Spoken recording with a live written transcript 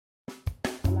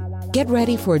Get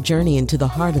ready for a journey into the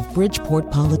heart of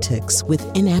Bridgeport politics with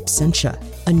In Absentia,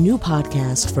 a new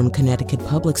podcast from Connecticut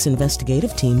Public's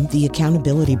investigative team, The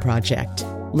Accountability Project.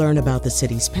 Learn about the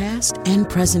city's past and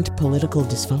present political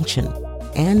dysfunction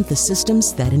and the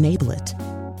systems that enable it.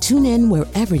 Tune in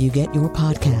wherever you get your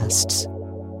podcasts.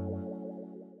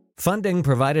 Funding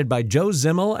provided by Joe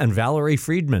Zimmel and Valerie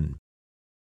Friedman.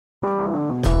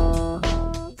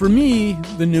 For me,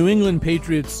 the New England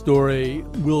Patriots story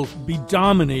will be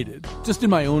dominated, just in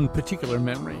my own particular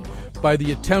memory, by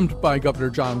the attempt by Governor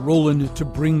John Rowland to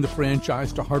bring the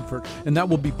franchise to Hartford. And that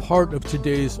will be part of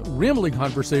today's rambling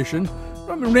conversation,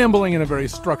 rambling in a very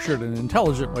structured and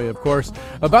intelligent way, of course,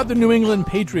 about the New England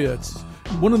Patriots,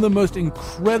 one of the most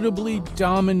incredibly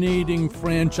dominating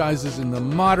franchises in the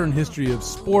modern history of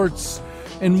sports,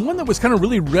 and one that was kind of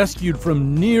really rescued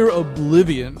from near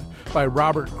oblivion by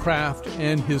Robert Kraft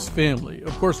and his family.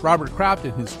 Of course, Robert Kraft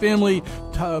and his family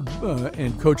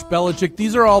and Coach Belichick,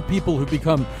 these are all people who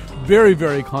become very,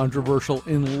 very controversial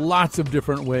in lots of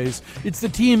different ways. It's the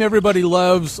team everybody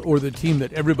loves or the team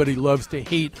that everybody loves to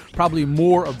hate, probably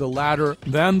more of the latter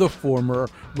than the former.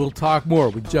 We'll talk more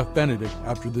with Jeff Benedict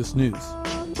after this news.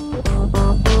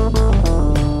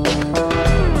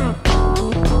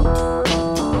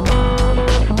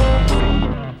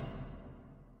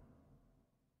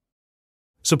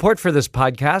 Support for this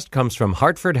podcast comes from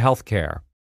Hartford Healthcare.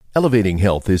 Elevating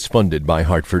Health is funded by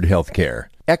Hartford Healthcare.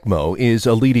 ECMO is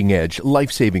a leading-edge,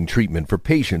 life-saving treatment for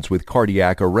patients with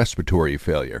cardiac or respiratory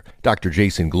failure. Dr.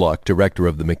 Jason Gluck, director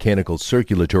of the Mechanical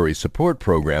Circulatory Support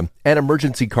Program and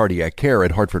Emergency Cardiac Care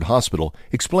at Hartford Hospital,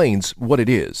 explains what it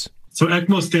is. So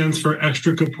ECMO stands for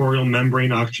extracorporeal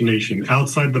membrane oxygenation,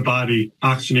 outside the body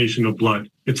oxygenation of blood.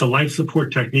 It's a life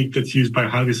support technique that's used by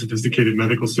highly sophisticated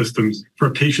medical systems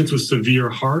for patients with severe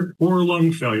heart or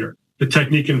lung failure. The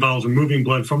technique involves removing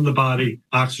blood from the body,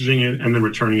 oxygenating it, and then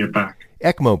returning it back.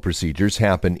 ECMO procedures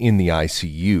happen in the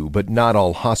ICU, but not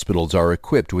all hospitals are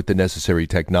equipped with the necessary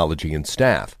technology and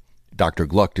staff. Dr.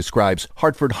 Gluck describes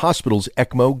Hartford Hospital's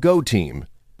ECMO Go team.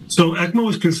 So ECMO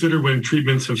is considered when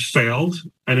treatments have failed.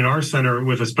 And in our center,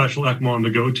 with a special ECMO on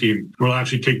the Go team, we'll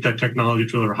actually take that technology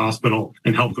to their hospital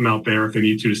and help them out there if they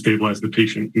need to stabilize the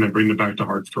patient and then bring them back to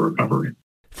Hartford for recovery.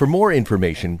 For more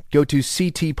information, go to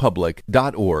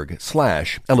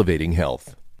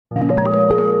ctpublic.org/elevatinghealth.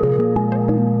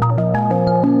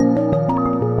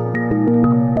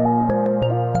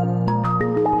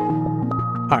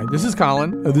 Hi, this is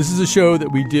Colin. This is a show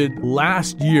that we did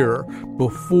last year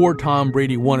before Tom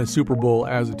Brady won a Super Bowl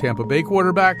as a Tampa Bay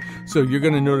quarterback. So you're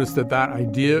going to notice that that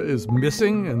idea is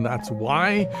missing, and that's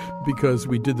why, because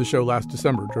we did the show last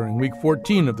December during Week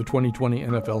 14 of the 2020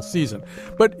 NFL season.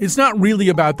 But it's not really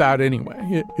about that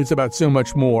anyway. It's about so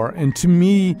much more. And to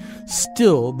me,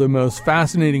 still the most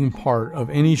fascinating part of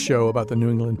any show about the New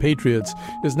England Patriots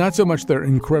is not so much their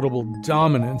incredible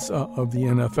dominance of the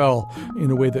NFL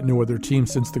in a way that no other team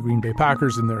since the Green Bay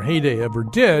Packers in their heyday ever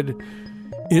did.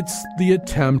 It's the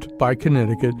attempt by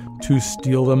Connecticut to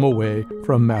steal them away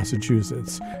from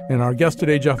Massachusetts. And our guest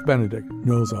today, Jeff Benedict,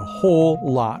 knows a whole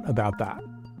lot about that.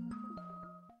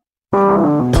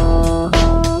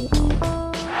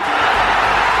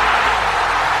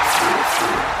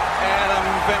 Adam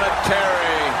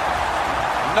Vinatieri.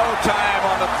 No time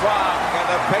on the clock, and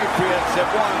the Patriots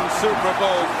have won Super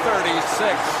Bowl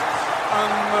 36.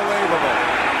 Unbelievable.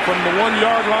 From the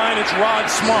 1-yard line, it's Rod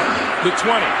Smart, the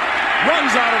 20.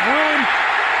 Runs out of room,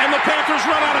 and the Panthers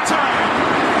run out of time.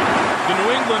 The New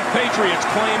England Patriots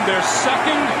claim their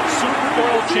second Super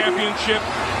Bowl championship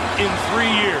in 3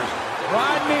 years.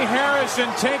 Rodney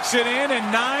Harrison takes it in,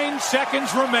 and 9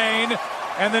 seconds remain.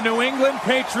 And the New England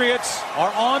Patriots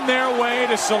are on their way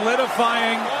to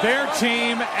solidifying their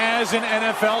team as an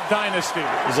NFL dynasty.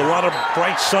 There's a lot of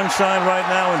bright sunshine right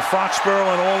now in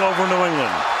Foxborough and all over New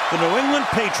England. The New England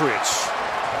Patriots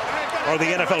are the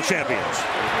NFL champions.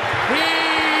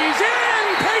 He's in!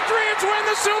 Patriots win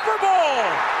the Super Bowl!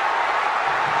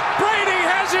 Brady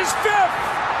has his 5th!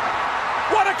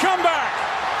 What a comeback!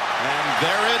 And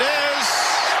there it is!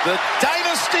 The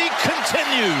dynasty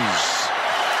continues!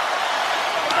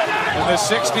 In the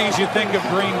 60s, you think of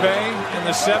Green Bay. In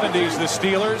the 70s, the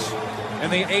Steelers. In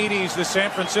the 80s, the San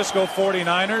Francisco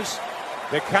 49ers.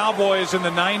 The Cowboys in the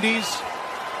 90s.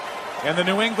 And the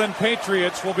New England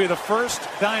Patriots will be the first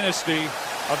dynasty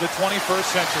of the 21st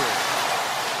century.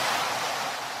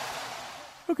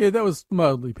 Okay, that was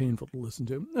mildly painful to listen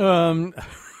to.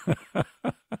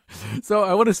 So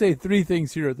I want to say 3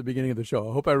 things here at the beginning of the show.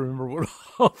 I hope I remember what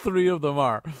all 3 of them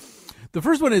are. The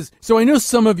first one is, so I know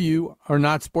some of you are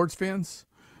not sports fans.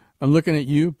 I'm looking at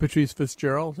you, Patrice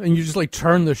Fitzgerald, and you just like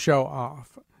turn the show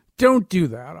off. don't do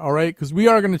that, all right? Because we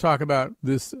are going to talk about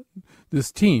this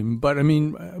team, but I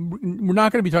mean, we're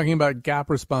not going to be talking about gap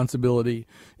responsibility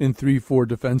in 3-4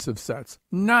 defensive sets.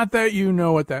 Not that you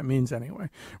know what that means anyway.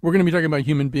 We're going to be talking about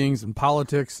human beings and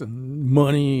politics and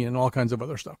money and all kinds of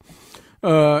other stuff.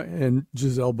 And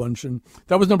Gisele Bündchen.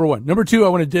 That was number one. Number two, I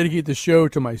want to dedicate the show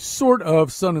to my sort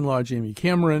of son-in-law, Jamie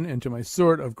Cameron, and to my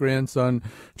sort of grandson,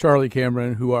 Charlie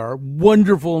Cameron, who are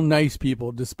wonderful, nice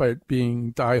people, despite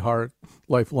being diehard,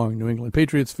 lifelong New England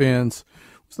Patriots fans.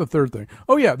 What's the third thing?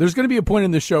 Oh, yeah, there's going to be a point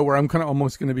in this show where I'm kind of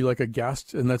almost going to be like a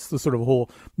guest, and that's the sort of whole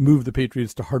move the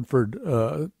Patriots to Hartford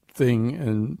thing,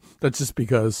 and that's just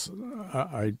because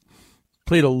I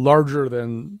played a larger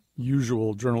than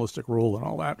usual journalistic role and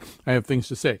all that. I have things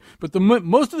to say. But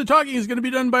most of the talking is going to be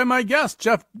done by my guest.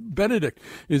 Jeff Benedict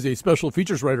is a special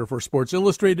features writer for Sports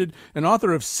Illustrated and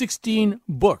author of 16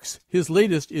 books. His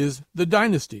latest is The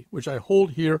Dynasty, which I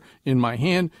hold here in my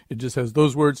hand. It just has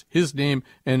those words, his name,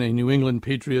 and a New England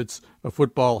Patriots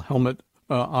football helmet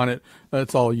on it.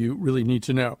 That's all you really need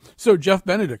to know. So, Jeff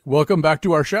Benedict, welcome back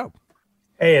to our show.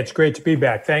 Hey, it's great to be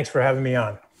back. Thanks for having me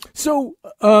on. So,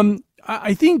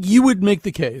 I think you would make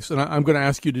the case, and I'm going to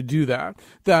ask you to do that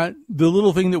the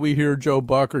little thing that we hear Joe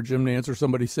Buck or Jim Nantz or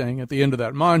somebody saying at the end of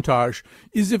that montage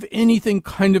is, if anything,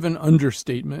 kind of an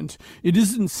understatement. It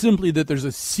isn't simply that there's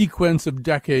a sequence of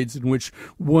decades in which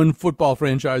one football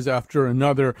franchise after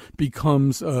another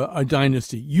becomes a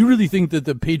dynasty. You really think that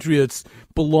the Patriots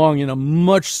belong in a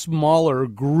much smaller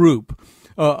group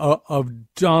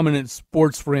of dominant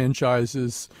sports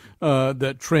franchises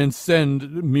that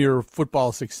transcend mere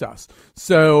football success.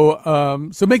 So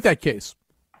make that case.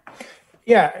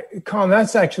 Yeah, Colin,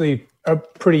 that's actually a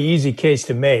pretty easy case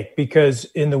to make, because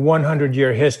in the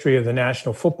 100-year history of the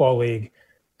National Football League,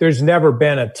 there's never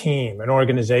been a team, an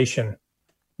organization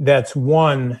that's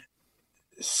won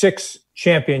 6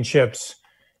 championships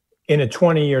in a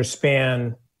 20-year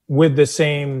span with the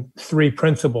same 3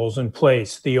 principles in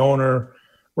place: the owner,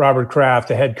 Robert Kraft,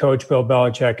 the head coach, Bill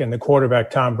Belichick, and the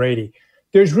quarterback, Tom Brady.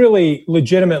 There's really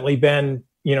legitimately been,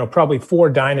 probably 4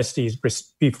 dynasties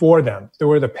before them. There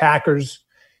were the Packers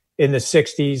in the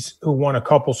 60s who won a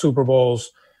couple Super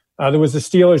Bowls. There was the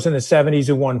Steelers in the 70s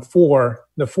who won 4,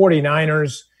 the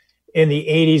 49ers in the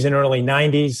 80s and early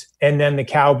 90s, and then the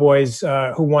Cowboys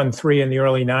who won 3 in the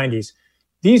early 90s.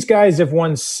 These guys have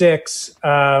won 6.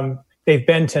 They've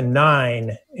been to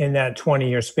 9 in that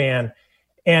 20-year span.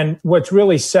 And what's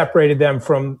really separated them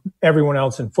from everyone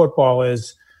else in football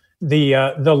is the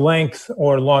length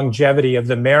or longevity of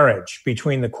the marriage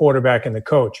between the quarterback and the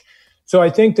coach. So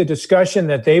I think the discussion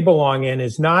that they belong in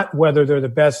is not whether they're the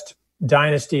best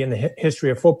dynasty in the history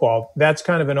of football. That's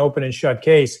kind of an open and shut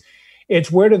case.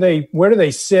 It's where do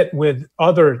they sit with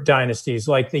other dynasties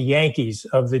like the Yankees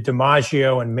of the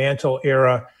DiMaggio and Mantle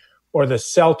era, or the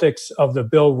Celtics of the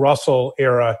Bill Russell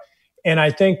era. And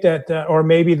I think that, or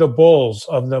maybe the Bulls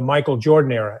of the Michael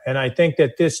Jordan era. And I think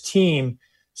that this team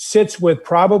sits with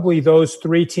probably those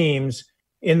 3 teams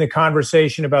in the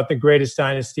conversation about the greatest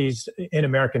dynasties in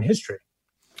American history.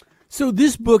 So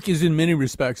this book is in many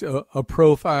respects a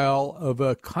profile of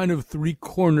a kind of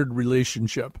 3-cornered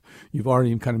relationship. You've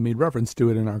already kind of made reference to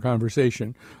it in our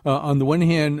conversation. On the one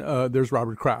hand, there's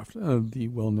Robert Kraft, the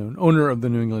well-known owner of the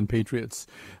New England Patriots.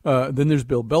 Then there's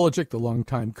Bill Belichick, the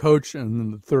longtime coach. And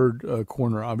then the third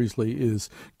corner, obviously, is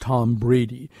Tom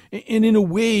Brady. And in a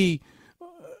way,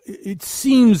 it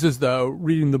seems as though,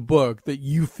 reading the book, that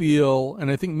you feel, and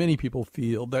I think many people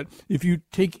feel, that if you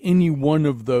take any one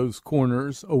of those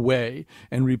corners away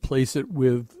and replace it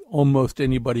with almost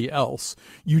anybody else,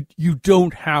 you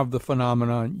don't have the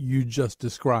phenomenon you just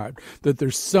described, that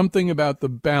there's something about the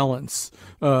balance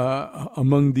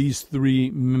among these 3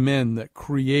 men that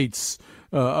creates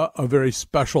a very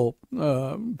special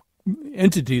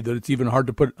entity that it's even hard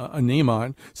to put a name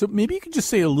on. So maybe you could just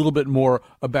say a little bit more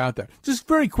about that. Just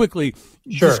very quickly,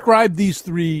 Sure. Describe these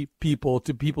 3 people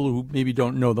to people who maybe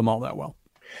don't know them all that well.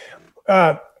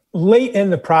 Late in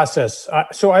the process,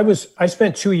 so I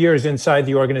spent 2 years inside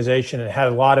the organization and had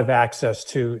a lot of access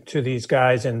to these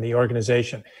guys in the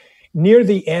organization. Near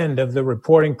the end of the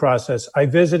reporting process, I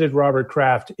visited Robert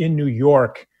Kraft in New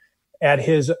York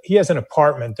he has an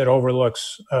apartment that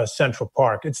overlooks Central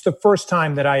Park. It's the first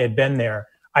time that I had been there.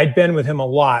 I'd been with him a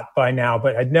lot by now,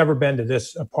 but I'd never been to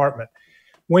this apartment.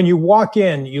 When you walk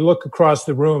in, you look across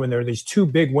the room, and there are these 2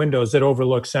 big windows that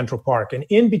overlook Central Park. And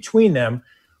in between them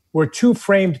were 2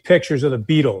 framed pictures of the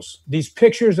Beatles. These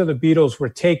pictures of the Beatles were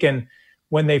taken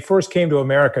when they first came to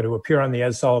America to appear on the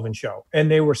Ed Sullivan Show. And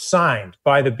they were signed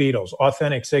by the Beatles,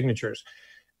 authentic signatures.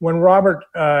 When Robert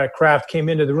Kraft came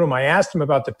into the room, I asked him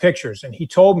about the pictures, and he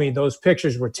told me those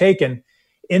pictures were taken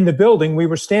in the building we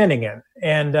were standing in.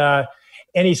 And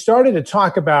he started to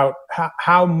talk about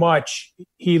how much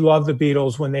he loved the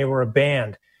Beatles when they were a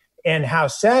band and how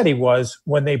sad he was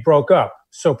when they broke up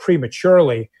so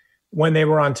prematurely when they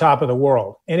were on top of the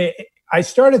world. And I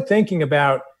started thinking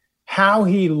about how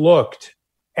he looked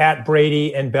at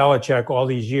Brady and Belichick all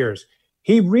these years.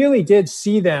 He really did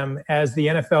see them as the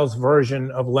NFL's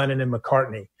version of Lennon and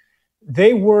McCartney.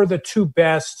 They were the two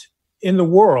best in the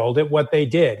world at what they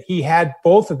did. He had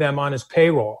both of them on his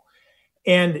payroll.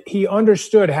 And he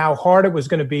understood how hard it was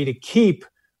going to be to keep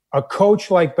a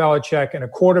coach like Belichick and a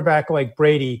quarterback like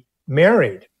Brady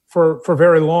married for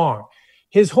very long.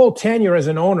 His whole tenure as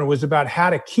an owner was about how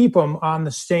to keep them on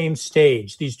the same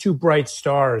stage, these two bright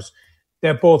stars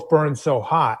that both burned so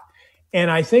hot.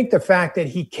 And I think the fact that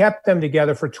he kept them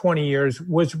together for 20 years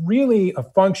was really a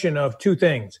function of two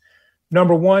things.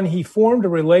 Number one, he formed a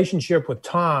relationship with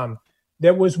Tom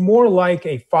that was more like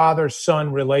a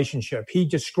father-son relationship. He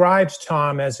describes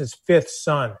Tom as his fifth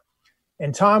son.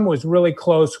 And Tom was really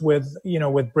close with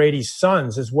Brady's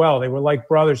sons as well. They were like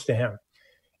brothers to him.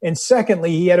 And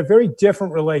secondly, he had a very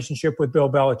different relationship with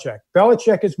Bill Belichick.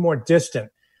 Belichick is more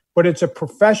distant, but it's a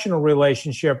professional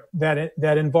relationship that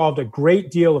involved a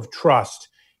great deal of trust.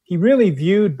 He really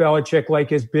viewed Belichick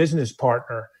like his business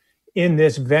partner in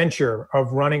this venture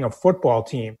of running a football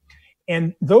team.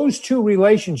 And those two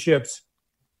relationships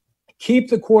keep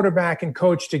the quarterback and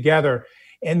coach together.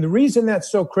 And the reason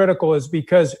that's so critical is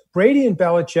because Brady and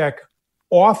Belichick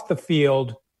off the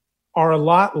field are a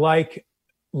lot like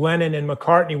Lennon and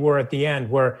McCartney were at the end,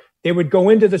 where they would go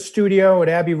into the studio at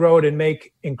Abbey Road and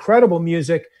make incredible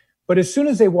music. But as soon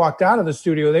as they walked out of the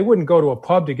studio, they wouldn't go to a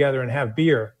pub together and have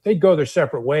beer. They'd go their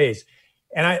separate ways.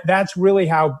 And that's really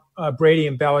how Brady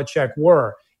and Belichick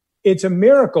were. It's a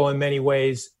miracle in many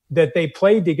ways that they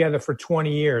played together for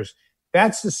 20 years.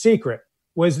 That's the secret,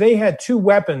 was they had two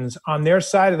weapons on their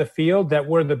side of the field that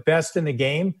were the best in the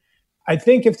game. I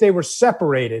think if they were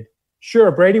separated, sure,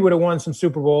 Brady would have won some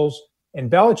Super Bowls and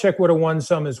Belichick would have won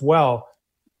some as well,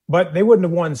 but they wouldn't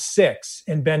have won 6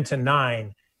 and been to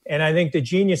 9. And I think the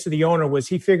genius of the owner was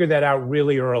he figured that out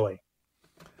really early.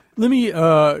 Let me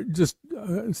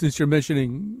since you're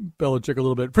mentioning Belichick a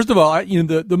little bit. First of all,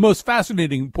 the most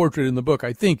fascinating portrait in the book,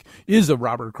 I think, is of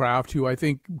Robert Kraft, who I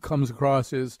think comes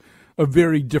across as a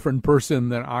very different person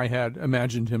than I had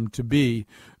imagined him to be.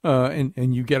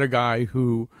 And you get a guy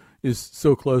who is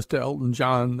so close to Elton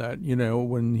John that,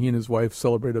 when he and his wife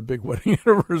celebrate a big wedding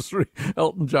anniversary,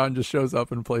 Elton John just shows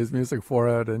up and plays music for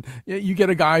it. And you get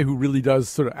a guy who really does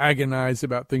sort of agonize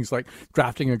about things like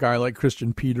drafting a guy like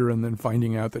Christian Peter and then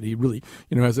finding out that he really,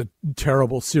 has a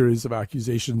terrible series of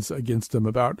accusations against him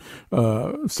about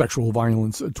sexual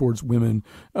violence towards women,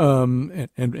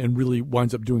 and really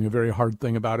winds up doing a very hard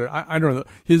thing about it. I don't know.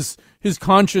 His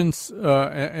conscience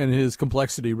and his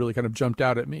complexity really kind of jumped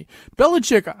out at me.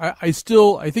 Belichick, I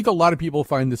think a lot of people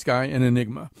find this guy an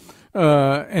enigma.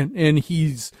 And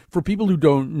he's, for people who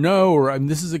don't know,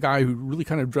 this is a guy who really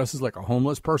kind of dresses like a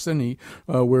homeless person. He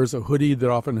wears a hoodie that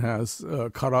often has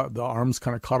the arms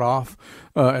kind of cut off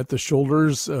at the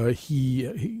shoulders.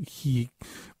 He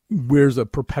wears a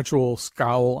perpetual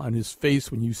scowl on his face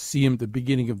when you see him at the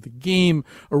beginning of the game.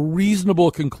 A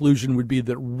reasonable conclusion would be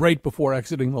that right before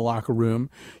exiting the locker room,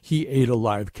 he ate a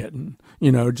live kitten,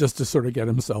 just to sort of get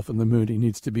himself in the mood he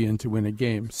needs to be in to win a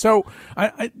game. So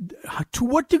to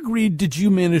what degree did you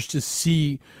manage to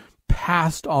see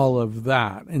past all of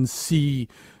that and see,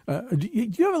 do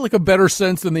you have like a better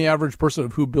sense than the average person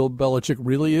of who Bill Belichick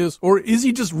really is? Or is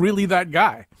he just really that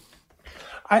guy?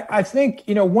 I think,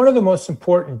 one of the most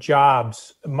important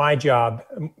jobs, one of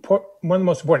the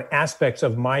most important aspects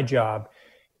of my job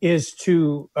is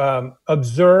to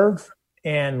observe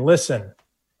and listen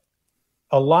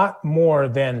a lot more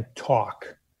than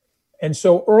talk. And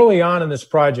so early on in this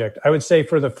project, I would say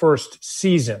for the first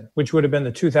season, which would have been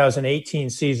the 2018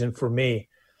 season for me,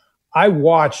 I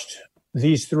watched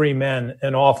these three men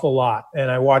an awful lot,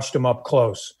 and I watched them up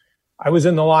close. I was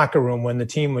in the locker room when the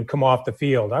team would come off the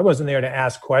field. I wasn't there to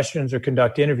ask questions or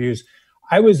conduct interviews.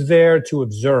 I was there to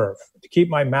observe, to keep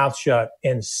my mouth shut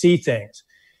and see things.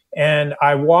 And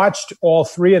I watched all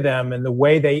three of them and the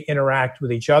way they interact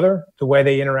with each other, the way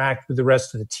they interact with the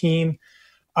rest of the team.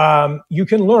 You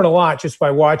can learn a lot just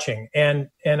by watching. And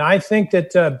I think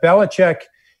that Belichick,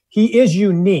 he is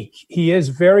unique. He is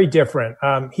very different.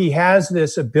 He has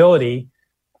this ability,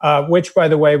 which, by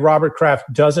the way, Robert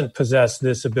Kraft doesn't possess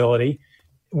this ability,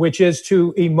 which is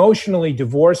to emotionally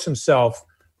divorce himself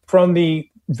from the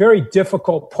very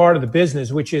difficult part of the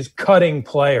business, which is cutting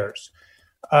players,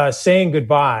 saying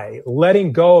goodbye,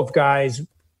 letting go of guys,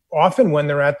 often when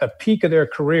they're at the peak of their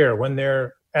career, when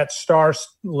they're at star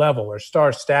level or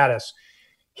star status,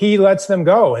 he lets them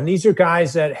go. And these are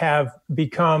guys that have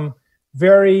become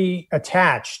very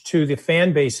attached to the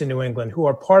fan base in New England, who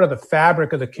are part of the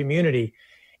fabric of the community.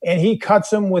 And he cuts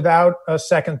them without a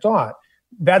second thought.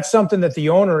 That's something that the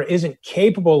owner isn't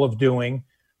capable of doing,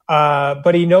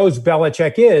 but he knows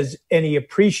Belichick is, and he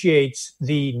appreciates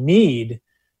the need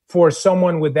for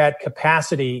someone with that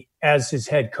capacity as his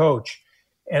head coach.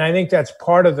 And I think that's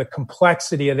part of the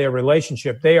complexity of their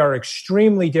relationship. They are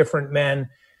extremely different men,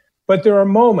 but there are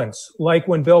moments like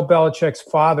when Bill Belichick's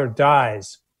father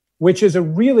dies, which is a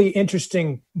really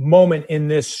interesting moment in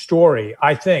this story,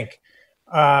 I think.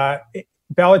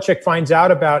 Belichick finds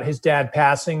out about his dad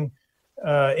passing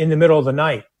in the middle of the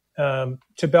night. To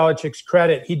Belichick's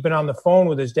credit, he'd been on the phone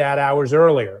with his dad hours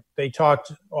earlier. They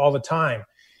talked all the time.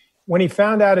 When he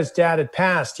found out his dad had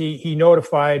passed, he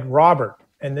notified Robert.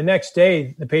 And the next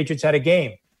day, the Patriots had a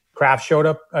game.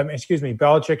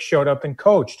 Belichick showed up and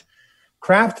coached.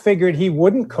 Kraft figured he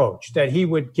wouldn't coach, that he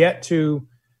would get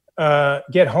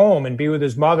home and be with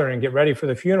his mother and get ready for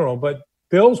the funeral. But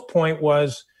Bill's point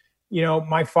was,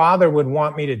 my father would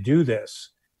want me to do this.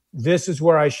 This is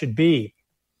where I should be.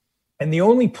 And the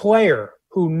only player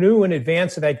who knew in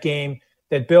advance of that game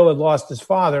that Bill had lost his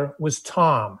father was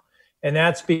Tom. And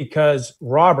that's because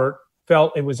Robert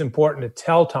felt it was important to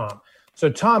tell Tom. So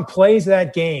Tom plays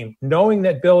that game knowing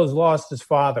that Bill has lost his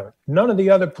father. None of the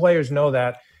other players know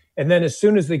that. And then as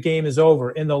soon as the game is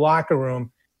over in the locker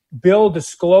room, Bill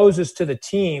discloses to the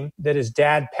team that his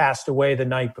dad passed away the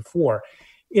night before.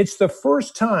 It's the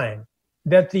first time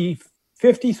that the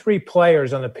 53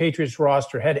 players on the Patriots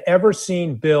roster had ever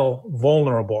seen Bill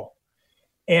vulnerable.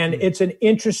 And it's an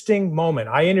interesting moment.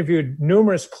 I interviewed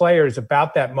numerous players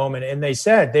about that moment, and they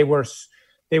said they were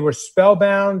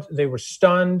spellbound, they were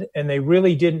stunned, and they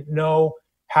really didn't know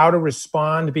how to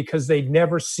respond because they'd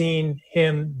never seen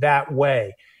him that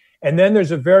way. And then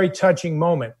there's a very touching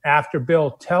moment after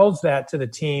Bill tells that to the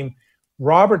team.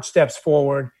 Robert steps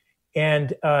forward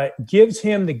and gives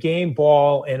him the game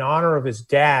ball in honor of his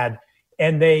dad,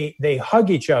 and they hug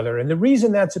each other. And the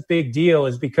reason that's a big deal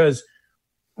is because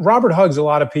Robert hugs a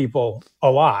lot of people a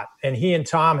lot, and he and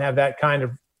Tom have that kind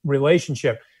of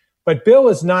relationship. But Bill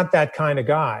is not that kind of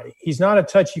guy. He's not a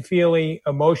touchy-feely,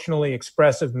 emotionally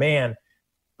expressive man.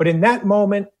 But in that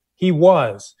moment, he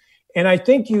was. And I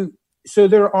think so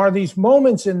there are these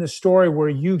moments in the story where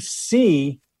you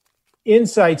see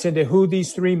insights into who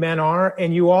these three men are,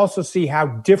 and you also see how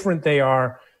different they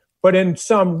are. But in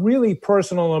some really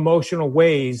personal, emotional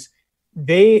ways,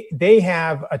 they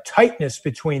have a tightness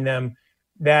between them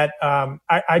that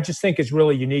I just think is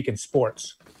really unique in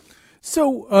sports.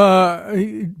 So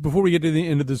before we get to the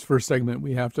end of this first segment,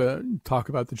 we have to talk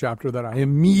about the chapter that I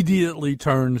immediately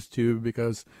turned to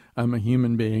because I'm a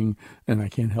human being and I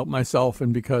can't help myself,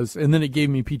 and then it gave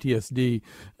me PTSD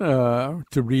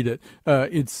to read it.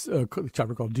 It's a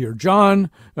chapter called Dear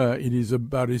John. It is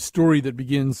about a story that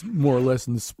begins more or less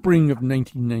in the spring of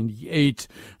 1998.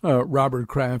 Robert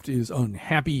Kraft is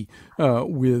unhappy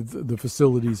with the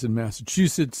facilities in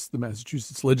Massachusetts. The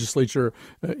Massachusetts legislature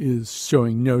is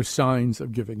showing no signs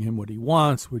of giving him what he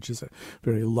wants, which is a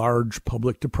very large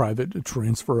public to private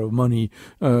transfer of money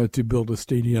to build a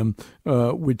stadium,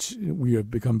 which we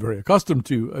have become very accustomed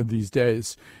to these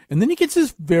days. And then he gets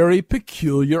this very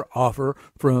peculiar offer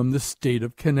from the state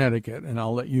of Connecticut. And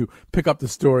I'll let you pick up the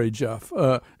story, Jeff.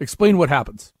 Explain what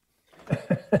happens.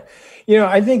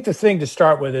 I think the thing to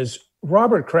start with is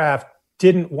Robert Kraft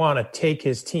didn't want to take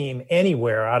his team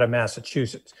anywhere out of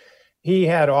Massachusetts. He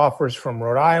had offers from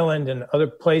Rhode Island and other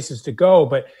places to go,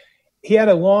 but he had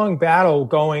a long battle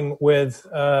going with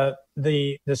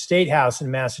the State House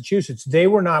in Massachusetts. They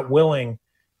were not willing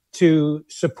to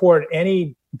support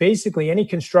basically any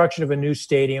construction of a new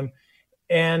stadium.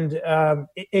 And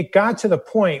it got to the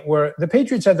point where the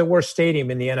Patriots had the worst stadium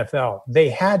in the NFL. They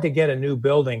had to get a new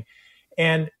building.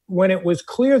 And when it was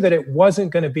clear that it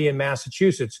wasn't going to be in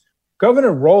Massachusetts,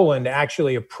 Governor Rowland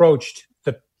actually approached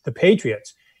the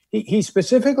Patriots. He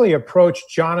specifically approached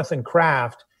Jonathan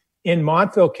Kraft in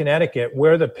Montville, Connecticut,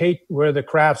 where the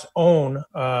Krafts own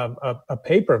a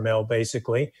paper mill,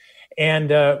 basically.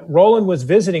 And Rowland was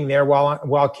visiting there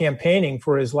while campaigning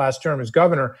for his last term as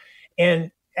governor.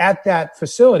 And at that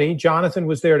facility, Jonathan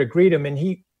was there to greet him.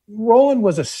 And Rowland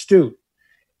was astute.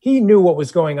 He knew what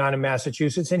was going on in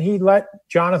Massachusetts, and he let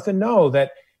Jonathan know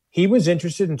that he was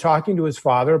interested in talking to his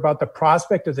father about the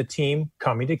prospect of the team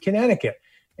coming to Connecticut,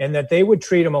 and that they would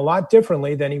treat him a lot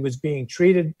differently than he was being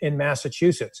treated in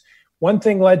Massachusetts. One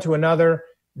thing led to another.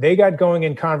 They got going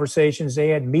in conversations. They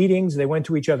had meetings. They went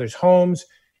to each other's homes.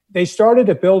 they started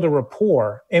to build a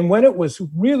rapport. And when it was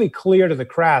really clear to the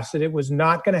Krafts that it was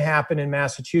not going to happen in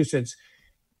Massachusetts,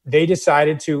 they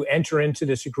decided to enter into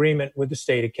this agreement with the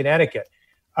state of Connecticut.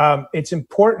 It's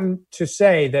important to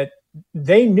say that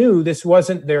they knew this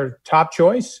wasn't their top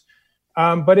choice,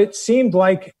 but it seemed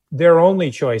like their only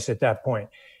choice at that point.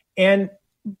 And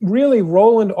really,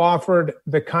 Roland offered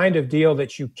the kind of deal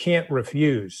that you can't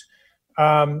refuse.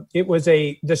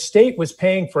 The state was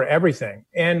paying for everything.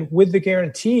 And with the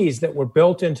guarantees that were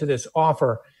built into this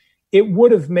offer, it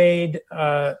would have made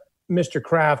Mr.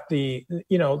 Kraft the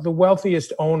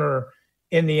wealthiest owner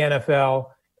in the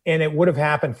NFL, and it would have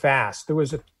happened fast. There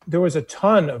was a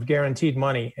ton of guaranteed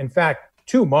money. In fact,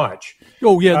 too much.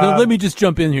 Oh yeah, let me just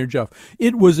jump in here, Jeff.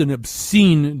 It was an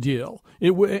obscene deal.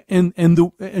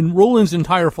 And Roland's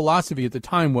entire philosophy at the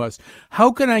time was,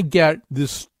 how can I get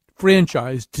this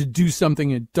franchise to do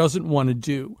something it doesn't want to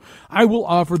do? I will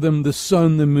offer them the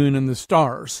sun, the moon, and the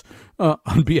stars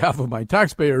on behalf of my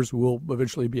taxpayers, who will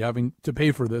eventually be having to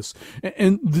pay for this.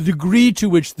 And the degree to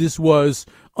which this was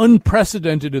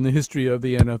unprecedented in the history of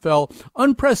the NFL,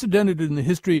 unprecedented in the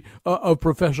history of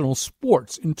professional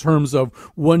sports in terms of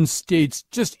one state's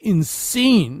just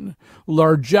insane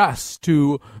largesse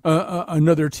to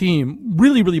another team,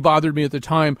 really, really bothered me at the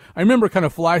time. I remember kind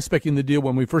of fly-specking the deal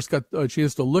when we first got a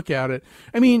chance to look at it.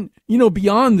 I mean,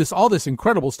 beyond this, all this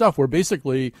incredible stuff where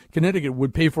basically Connecticut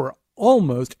would pay for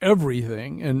almost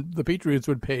everything and the Patriots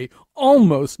would pay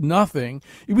almost nothing.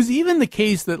 It was even the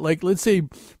case that, like, let's say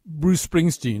Bruce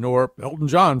Springsteen or Elton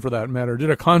John, for that matter, did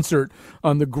a concert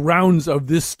on the grounds of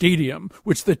this stadium,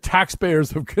 which the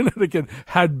taxpayers of Connecticut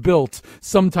had built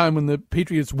sometime when the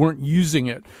Patriots weren't using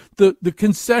it. The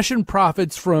concession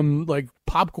profits from, like,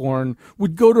 popcorn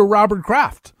would go to Robert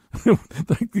Kraft.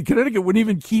 Connecticut wouldn't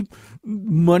even keep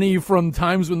money from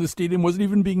times when the stadium wasn't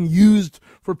even being used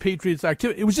for Patriots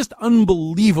activity. It was just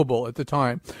unbelievable at the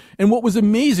time. And what was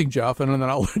amazing, Jeff, and then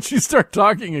I'll let you start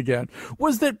talking again,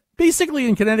 was that basically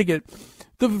in Connecticut,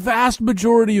 the vast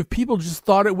majority of people just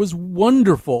thought it was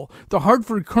wonderful. The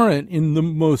Hartford Courant, in the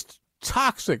most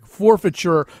toxic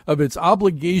forfeiture of its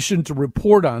obligation to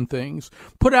report on things,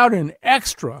 put out an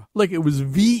extra, like it was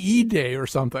VE Day or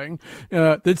something,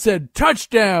 that said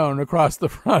touchdown across the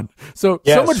front. So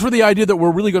much for the idea that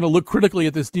we're really going to look critically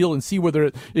at this deal and see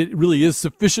whether it really is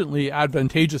sufficiently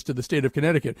advantageous to the state of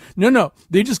Connecticut. No,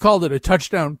 they just called it a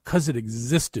touchdown because it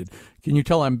existed. Can you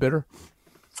tell I'm bitter?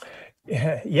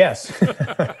 Yes.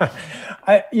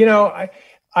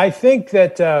 I think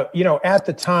that, at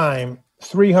the time,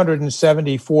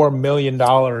 $374 million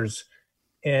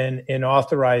in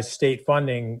authorized state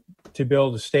funding to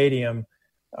build a stadium,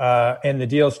 and the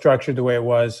deal structured the way it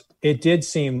was, it did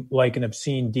seem like an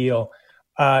obscene deal.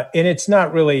 And it's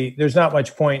not really, there's not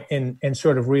much point in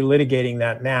sort of relitigating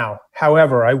that now.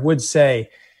 However, I would say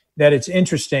that it's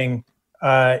interesting.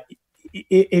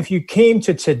 If you came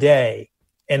to today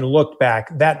and looked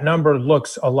back, that number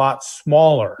looks a lot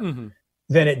smaller. Mm-hmm.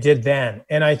 than it did then.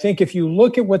 And I think if you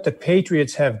look at what the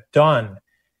Patriots have done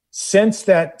since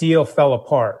that deal fell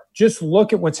apart, just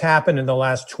look at what's happened in the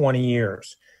last 20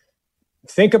 years.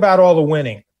 Think about all the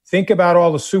winning. Think about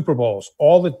all the Super Bowls,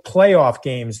 all the playoff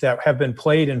games that have been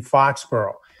played in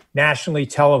Foxborough, nationally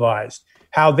televised,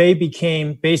 how they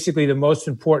became basically the most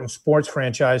important sports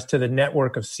franchise to the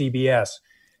network of CBS.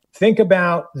 Think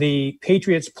about the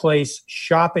Patriots Place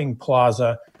shopping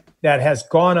plaza that has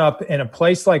gone up in a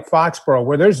place like Foxborough,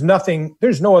 where there's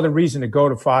no other reason to go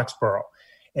to Foxborough.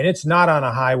 And it's not on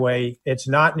a highway. It's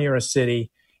not near a city.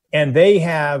 And they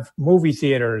have movie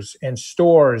theaters and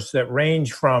stores that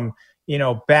range from,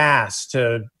 Bass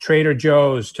to Trader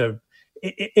Joe's to,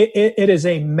 it is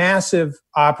a massive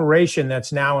operation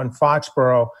that's now in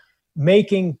Foxborough,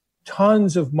 making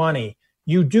tons of money.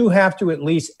 You do have to at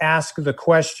least ask the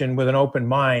question with an open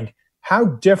mind, how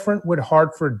different would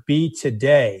Hartford be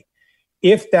today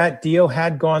if that deal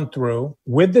had gone through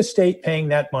with the state paying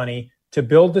that money to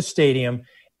build the stadium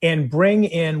and bring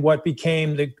in what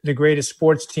became the greatest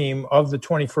sports team of the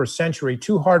 21st century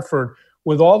to Hartford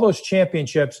with all those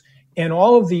championships and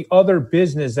all of the other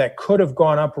business that could have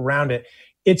gone up around it?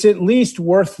 It's at least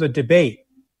worth the debate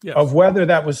of whether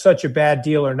that was such a bad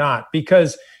deal or not.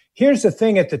 Because here's the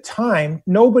thing, at the time,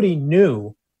 nobody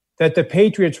knew that the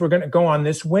Patriots were going to go on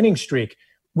this winning streak.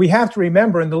 We have to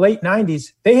remember in the late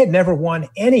 90s, they had never won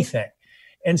anything.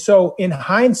 And so in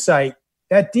hindsight,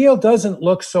 that deal doesn't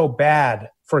look so bad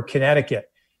for Connecticut.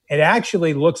 It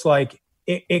actually looks like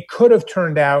it could have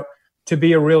turned out to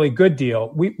be a really good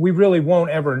deal. We really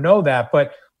won't ever know that.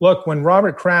 But look, when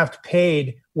Robert Kraft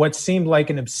paid what seemed like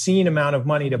an obscene amount of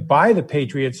money to buy the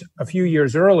Patriots a few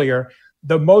years earlier,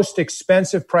 the most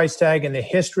expensive price tag in the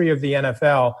history of the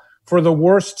NFL for the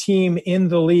worst team in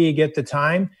the league at the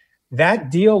time.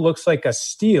 That deal looks like a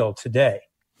steal today.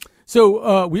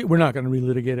 So we're not going to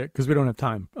relitigate it because we don't have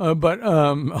time, but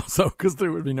also because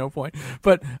there would be no point.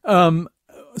 But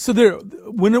so there,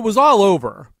 when it was all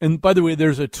over, and by the way,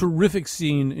 there's a terrific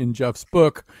scene in Jeff's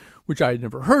book, which I had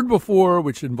never heard before,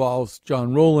 which involves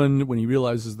John Rowland when he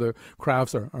realizes the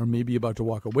Krafts are maybe about to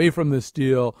walk away from this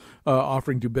deal,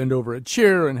 offering to bend over a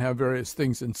chair and have various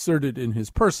things inserted in his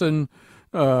person,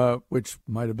 which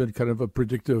might have been kind of a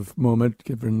predictive moment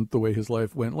given the way his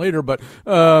life went later. But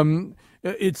I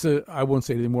won't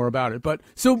say anything more about it. But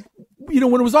so,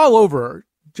 when it was all over,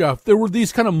 Jeff, there were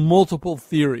these kind of multiple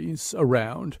theories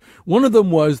around. One of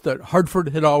them was that Hartford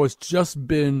had always just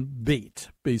been bait,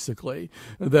 basically,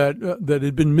 that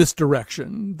had been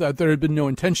misdirection, that there had been no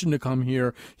intention to come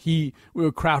here.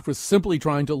 Kraft was simply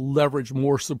trying to leverage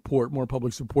more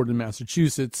public support in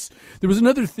Massachusetts. There was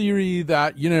another theory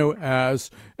that,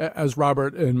 as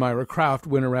Robert and Myra Kraft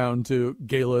went around to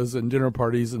galas and dinner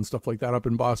parties and stuff like that up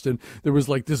in Boston, there was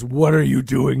like this "what are you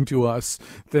doing to us"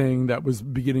 thing that was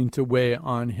beginning to weigh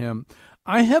on him.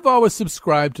 I have always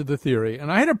subscribed to the theory,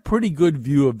 and I had a pretty good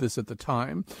view of this at the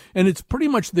time, and it's pretty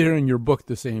much there in your book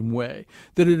the same way,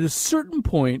 that at a certain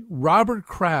point, Robert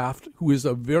Kraft, who is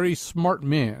a very smart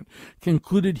man,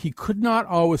 concluded he could not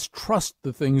always trust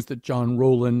the things that John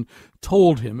Rowland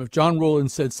told him. If John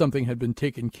Rowland said something had been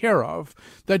taken care of,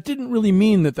 that didn't really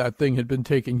mean that thing had been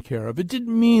taken care of. It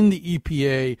didn't mean the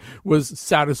EPA was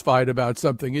satisfied about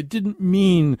something. It didn't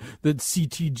mean that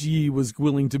CTG was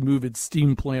willing to move its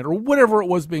steam plant or whatever it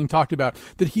was being talked about,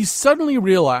 that he suddenly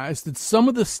realized that some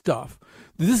of the stuff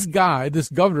this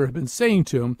governor had been saying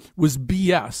to him was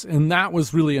BS, and that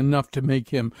was really enough to make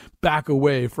him back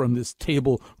away from this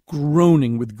table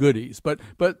groaning with goodies. But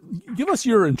give us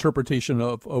your interpretation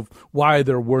of why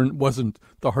there wasn't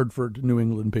the Hartford New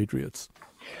England Patriots.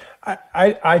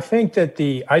 I think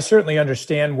that I certainly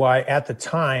understand why at the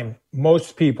time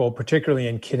most people, particularly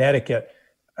in Connecticut,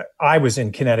 I was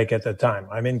in Connecticut at the time.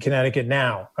 I'm in Connecticut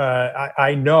now.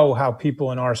 I know how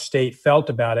people in our state felt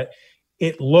about it.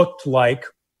 It looked like,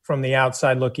 from the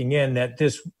outside looking in, that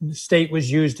this state was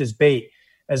used as bait,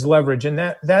 as leverage, and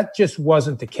that just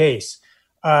wasn't the case.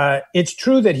 It's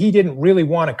true that he didn't really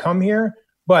want to come here,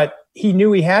 but he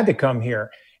knew he had to come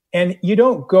here. And you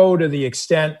don't go to the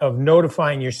extent of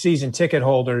notifying your season ticket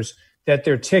holders that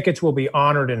their tickets will be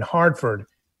honored in Hartford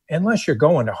unless you're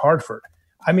going to Hartford.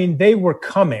 I mean, they were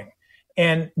coming.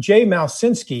 And Jay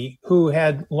Malsinski, who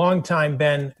had longtime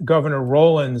been Governor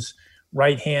Rowland's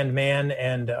right-hand man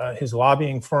and his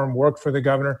lobbying firm worked for the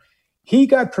governor, he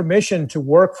got permission to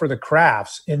work for the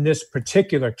Krafts in this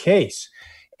particular case.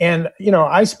 And,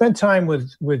 I spent time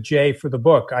with Jay for the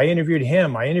book. I interviewed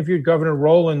him. I interviewed Governor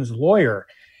Rowland's lawyer.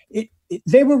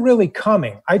 They were really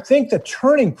coming. I think the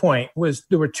turning point was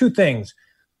there were two things.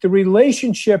 The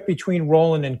relationship between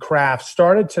Rowland and Kraft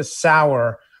started to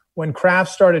sour when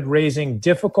Kraft started raising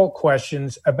difficult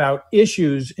questions about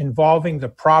issues involving the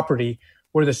property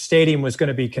where the stadium was going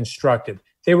to be constructed.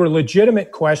 They were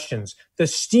legitimate questions. The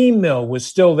steam mill was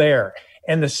still there,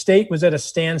 and the state was at a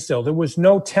standstill. There was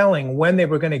no telling when they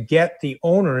were going to get the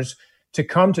owners to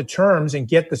come to terms and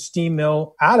get the steam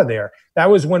mill out of there. That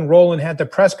was when Rowland had the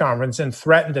press conference and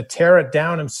threatened to tear it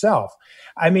down himself.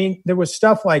 I mean, there was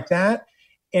stuff like that.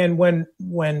 And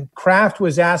when Kraft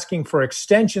was asking for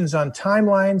extensions on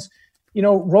timelines,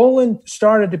 Rowland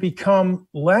started to become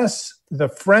less the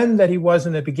friend that he was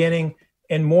in the beginning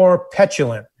and more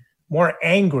petulant, more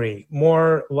angry,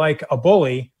 more like a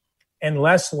bully, and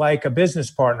less like a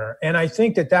business partner. And I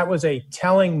think that was a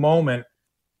telling moment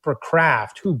for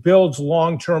Kraft, who builds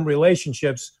long-term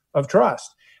relationships of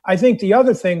trust. I think the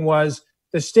other thing was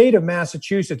the state of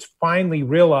Massachusetts finally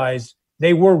realized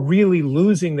they were really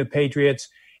losing the Patriots,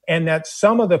 and that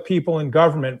some of the people in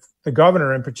government, the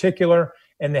governor in particular,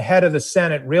 and the head of the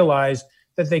Senate realized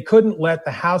that they couldn't let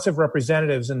the House of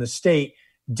Representatives in the state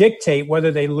dictate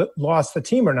whether they lost the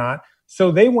team or not.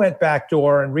 So they went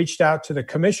backdoor and reached out to the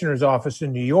commissioner's office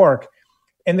in New York.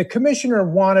 And the commissioner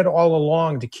wanted all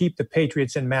along to keep the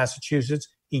Patriots in Massachusetts.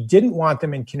 He didn't want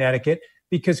them in Connecticut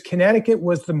because Connecticut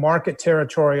was the market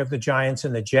territory of the Giants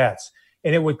and the Jets.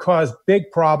 And it would cause big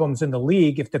problems in the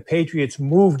league if the Patriots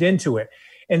moved into it.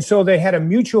 And so they had a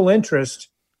mutual interest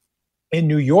in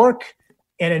New York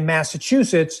and in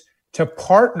Massachusetts to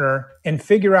partner and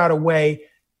figure out a way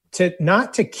to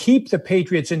not to keep the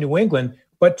Patriots in New England,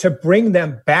 but to bring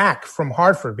them back from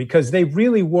Hartford, because they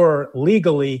really were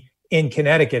legally in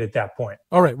Connecticut at that point.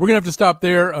 All right, we're going to have to stop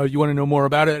there. You want to know more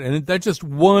about it, and that's just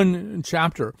one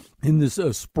chapter in this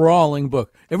sprawling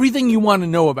book. Everything you want to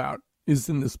know about is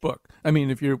in this book. I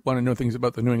mean, if you want to know things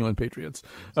about the New England Patriots,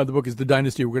 the book is The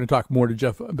Dynasty. We're going to talk more to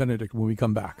Jeff Benedict when we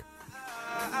come back.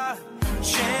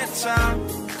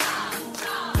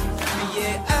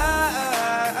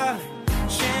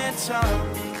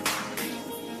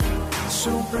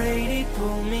 So Brady,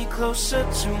 pull me closer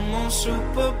to more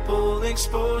Super Bowl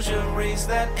exposure. Raise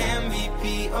that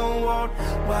MVP award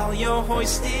while you're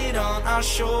hoisted on our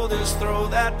shoulders. Throw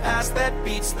that pass that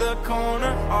beats the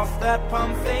corner off that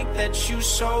pump fake that you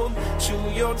sold to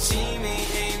your teammate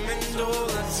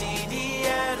Amendola. TD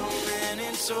Edelman,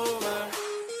 it's over.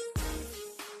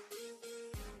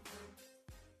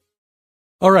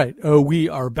 All right, we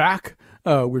are back.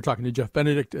 We're talking to Jeff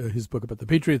Benedict. His book about the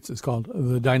Patriots is called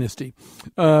The Dynasty.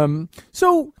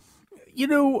 So,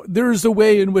 there's a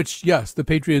way in which, yes, the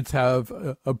Patriots have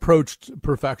approached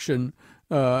perfection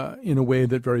in a way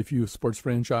that very few sports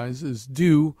franchises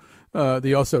do.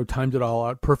 They also timed it all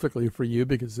out perfectly for you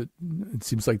because it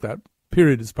seems like that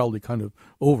period is probably kind of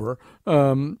over.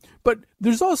 But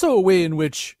there's also a way in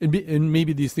which, and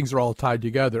maybe these things are all tied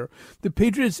together, the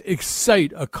Patriots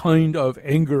excite a kind of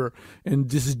anger and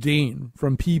disdain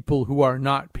from people who are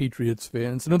not Patriots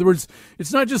fans. In other words,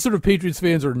 it's not just sort of Patriots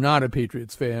fans or not a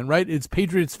Patriots fan, right? It's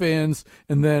Patriots fans,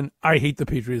 and then I hate the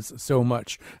Patriots so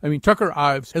much. I mean, Tucker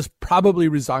Ives has probably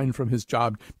resigned from his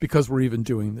job because we're even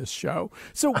doing this show.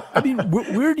 So, I mean,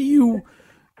 where do you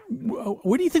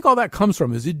think all that comes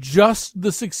from? Is it just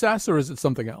the success, or is it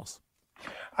something else?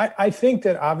 I think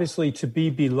that obviously to be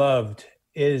beloved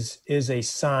is a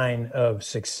sign of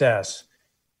success.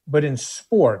 But in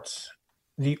sports,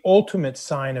 the ultimate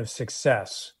sign of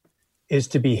success is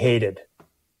to be hated.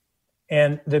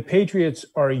 And the Patriots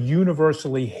are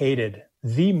universally hated,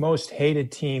 the most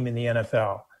hated team in the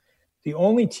NFL. The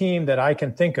only team that I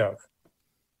can think of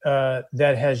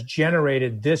that has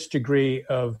generated this degree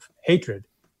of hatred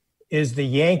is the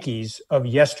Yankees of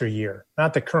yesteryear,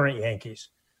 not the current Yankees,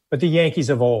 but the Yankees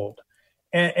of old.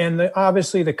 And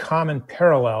obviously the common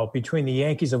parallel between the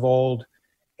Yankees of old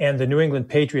and the New England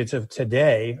Patriots of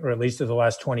today, or at least of the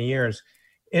last 20 years,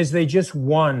 is they just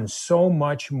won so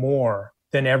much more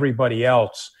than everybody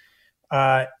else.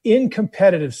 In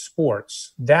competitive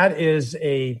sports, that's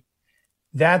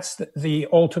the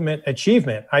ultimate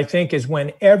achievement, I think, is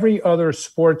when every other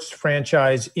sports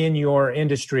franchise in your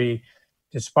industry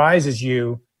despises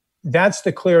you. That's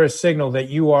the clearest signal that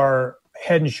you are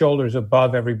head and shoulders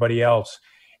above everybody else.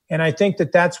 And I think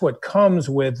that that's what comes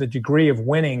with the degree of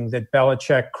winning that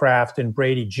Belichick, Kraft, and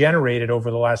Brady generated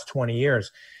over the last 20 years.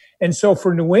 And so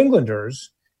for New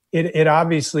Englanders, it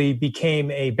obviously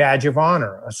became a badge of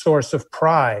honor, a source of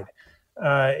pride.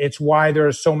 It's why there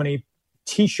are so many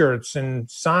T-shirts and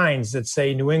signs that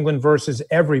say New England versus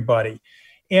everybody.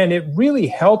 And it really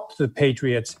helped the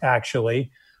Patriots,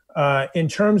 actually, in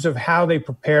terms of how they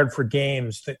prepared for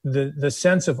games, the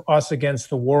sense of us against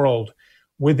the world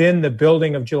within the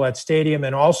building of Gillette Stadium,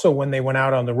 and also when they went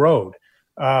out on the road.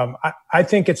 I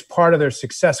think it's part of their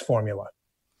success formula.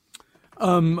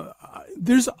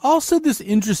 There's also this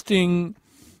interesting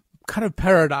kind of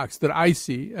paradox that I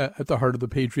see at the heart of the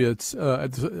Patriots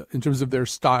in terms of their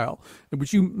style,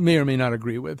 which you may or may not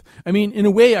agree with. I mean, in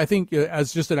a way, I think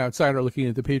as just an outsider looking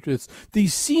at the Patriots, they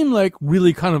seem like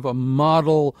really kind of a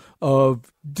model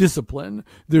of discipline.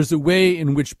 There's a way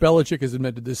in which Belichick has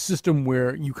invented this system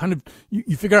where you kind of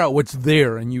you figure out what's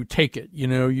there and you take it.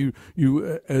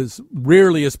 You as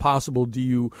rarely as possible do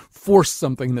you force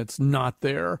something that's not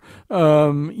there.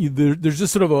 There's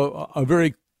just sort of a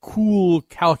very cool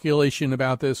calculation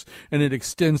about this, and it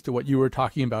extends to what you were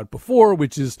talking about before,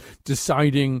 which is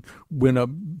deciding when a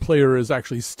player is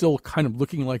actually still kind of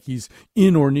looking like he's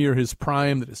in or near his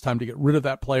prime, that it's time to get rid of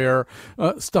that player,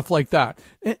 stuff like that.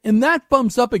 And that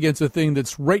bumps up against a thing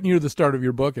that's right near the start of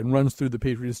your book and runs through the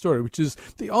Patriots story, which is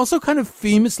they also kind of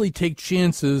famously take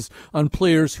chances on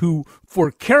players who,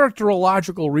 for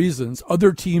characterological reasons,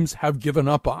 other teams have given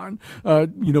up on.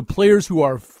 Players who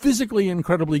are physically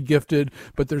incredibly gifted,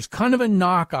 but there's kind of a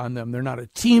knock on them. They're not a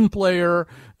team player,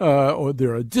 or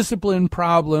they're a discipline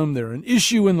problem. They're an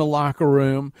issue in the locker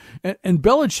room. And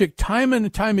Belichick, time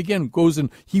and time again, goes and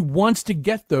he wants to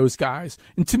get those guys.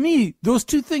 And to me, those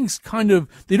two things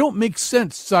they don't make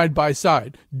sense side by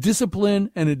side.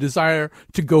 Discipline and a desire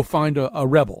to go find a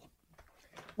rebel.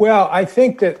 Well, I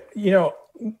think that,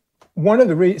 one of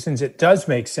the reasons it does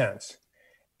make sense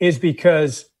is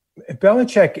because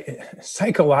Belichick,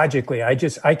 psychologically, I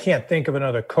can't think of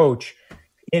another coach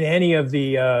in any of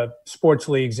the sports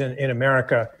leagues in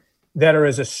America that are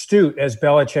as astute as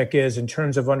Belichick is in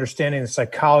terms of understanding the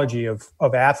psychology of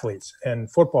athletes and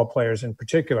football players in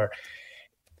particular.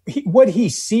 What he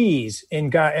sees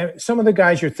in some of the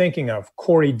guys you're thinking of,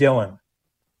 Corey Dillon,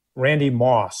 Randy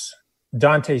Moss,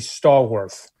 Dante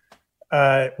Stallworth,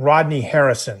 Rodney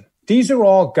Harrison. These are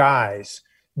all guys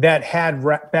that had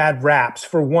bad raps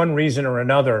for one reason or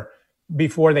another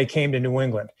before they came to New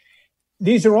England.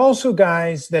 These are also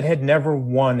guys that had never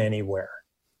won anywhere.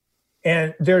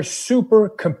 And they're super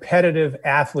competitive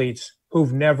athletes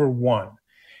who've never won.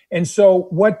 And so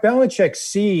what Belichick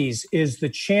sees is the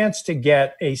chance to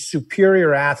get a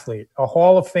superior athlete, a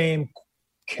Hall of Fame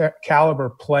caliber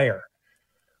player,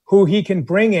 who he can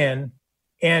bring in,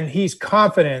 and he's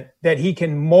confident that he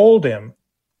can mold him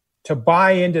to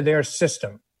buy into their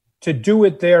system, to do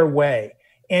it their way.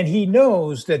 And he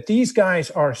knows that these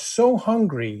guys are so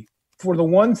hungry for the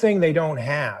one thing they don't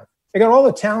have. They got all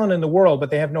the talent in the world, but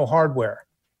they have no hardware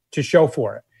to show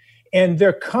for it. And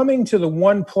they're coming to the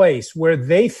one place where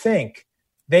they think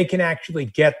they can actually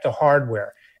get the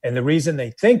hardware. And the reason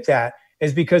they think that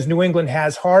is because New England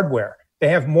has hardware. They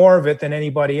have more of it than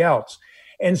anybody else.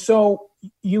 And so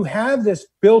you have this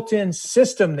built-in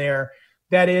system there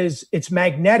that it's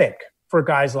magnetic for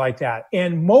guys like that.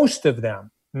 And most of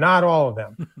them, not all of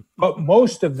them, but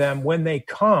most of them, when they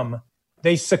come,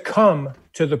 they succumb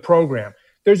to the program.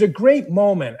 There's a great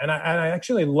moment, and I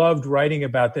actually loved writing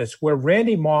about this, where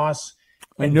Randy Moss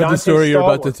and I know Dante the story you're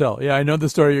about to Stallworth. tell. Yeah, I know the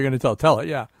story you're going to tell. Tell it,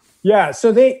 yeah. Yeah,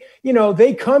 so they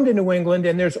come to New England,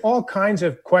 and there's all kinds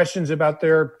of questions about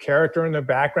their character and their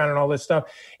background and all this stuff.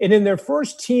 And in their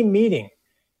first team meeting,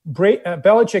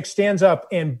 Belichick stands up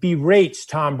and berates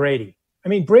Tom Brady. I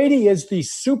mean, Brady is the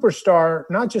superstar,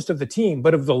 not just of the team,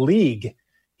 but of the league.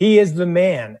 He is the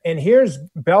man. And here's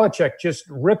Belichick just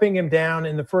ripping him down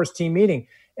in the first team meeting.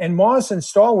 And Moss and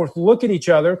Stallworth look at each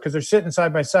other because they're sitting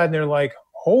side by side, and they're like,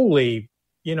 holy,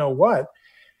 you know what?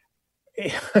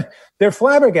 They're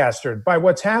flabbergasted by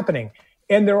what's happening.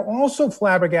 And they're also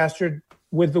flabbergasted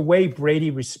with the way Brady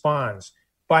responds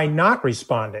by not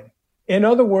responding. In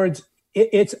other words,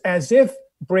 it's as if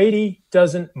Brady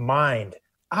doesn't mind.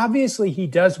 Obviously, he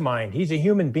does mind. He's a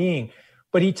human being,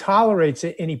 but he tolerates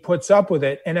it and he puts up with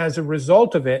it. And as a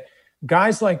result of it,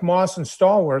 guys like Moss and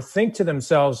Stallworth think to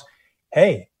themselves,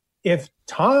 hey, if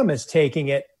Tom is taking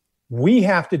it, we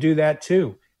have to do that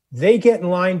too. They get in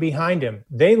line behind him.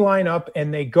 They line up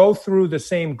and they go through the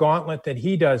same gauntlet that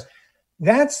he does.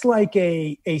 That's like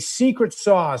a secret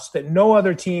sauce that no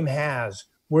other team has,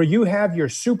 where you have your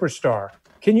superstar.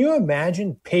 Can you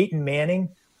imagine Peyton Manning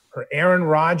or Aaron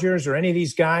Rodgers or any of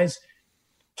these guys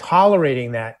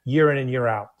tolerating that year in and year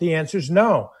out? The answer is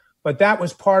no. But that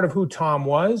was part of who Tom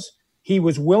was. He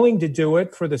was willing to do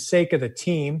it for the sake of the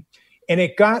team. And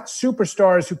it got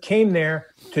superstars who came there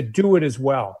to do it as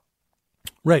well.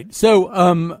 Right.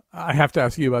 So I have to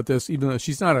ask you about this, even though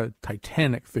she's not a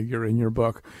Titanic figure in your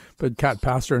book, but Kat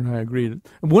Pastor and I agreed.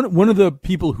 One of the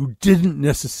people who didn't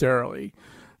necessarily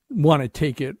want to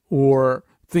take it or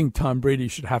think Tom Brady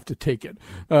should have to take it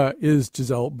is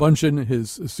Gisele Bündchen,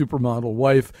 his supermodel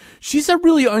wife. She's a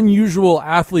really unusual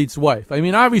athlete's wife. I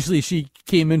mean, obviously she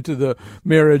came into the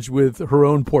marriage with her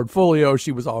own portfolio.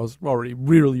 She was already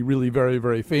really, really very,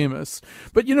 very famous.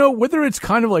 But, you know, whether it's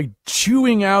kind of like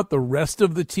chewing out the rest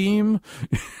of the team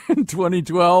in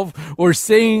 2012 or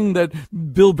saying that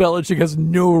Bill Belichick has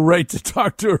no right to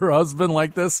talk to her husband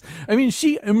like this, I mean,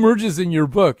 she emerges in your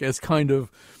book as kind of,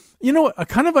 you know, a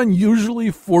kind of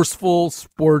unusually forceful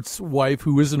sports wife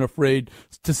who isn't afraid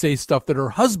to say stuff that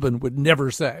her husband would never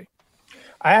say.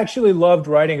 I actually loved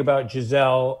writing about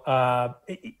Gisele.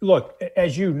 Look,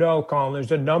 as you know, Colin,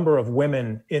 there's a number of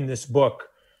women in this book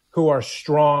who are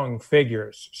strong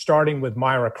figures, starting with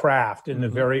Myra Kraft in the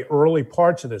very early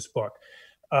parts of this book.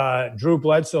 Drew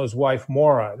Bledsoe's wife,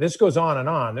 Maura. This goes on and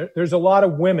on. There's a lot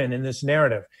of women in this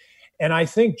narrative. And I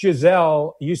think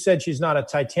Gisele, you said she's not a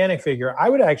Titanic figure. I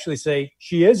would actually say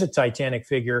she is a Titanic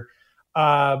figure.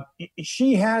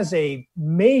 She has a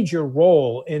major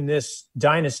role in this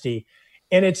dynasty,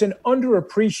 and it's an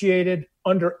underappreciated,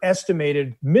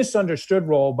 underestimated, misunderstood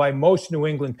role by most New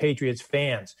England Patriots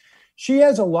fans. She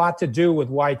has a lot to do with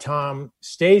why Tom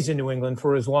stays in New England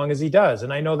for as long as he does.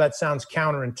 And I know that sounds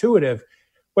counterintuitive,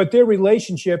 but their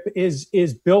relationship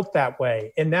is built that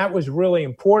way. And that was really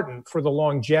important for the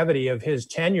longevity of his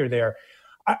tenure there.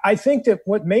 I think that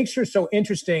what makes her so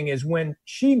interesting is when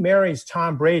she marries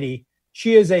Tom Brady,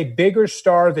 she is a bigger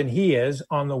star than he is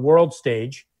on the world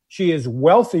stage. She is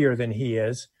wealthier than he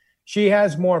is. She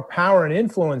has more power and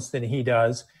influence than he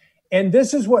does. And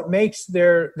this is what makes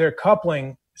their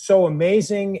coupling so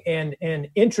amazing and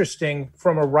interesting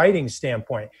from a writing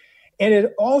standpoint. And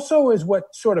it also is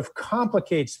what sort of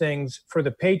complicates things for the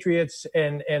Patriots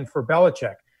and for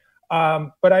Belichick.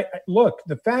 But look,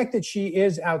 the fact that she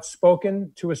is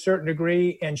outspoken to a certain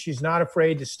degree and she's not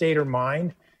afraid to state her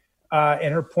mind,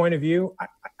 and her point of view.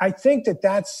 I think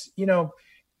that's,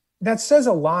 that says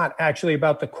a lot actually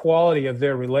about the quality of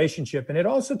their relationship. And it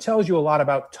also tells you a lot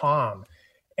about Tom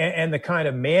and the kind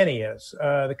of man he is,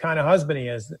 the kind of husband he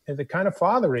is, the kind of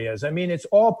father he is. I mean, it's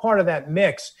all part of that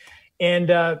mix. And,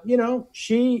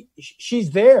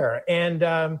 she's there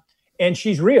and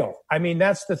she's real. I mean,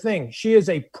 that's the thing. She is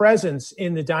a presence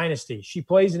in the dynasty. She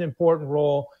plays an important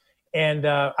role. And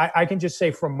I can just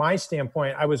say from my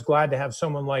standpoint, I was glad to have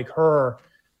someone like her,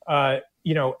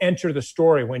 enter the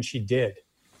story when she did.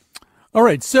 All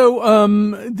right. So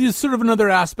there's sort of another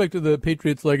aspect of the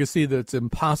Patriots legacy that's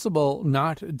impossible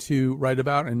not to write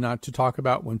about and not to talk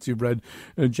about once you've read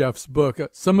Jeff's book.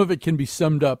 Some of it can be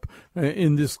summed up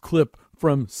in this clip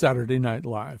from Saturday Night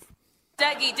Live.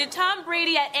 Dougie, did Tom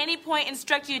Brady at any point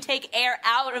instruct you to take air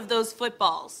out of those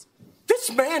footballs?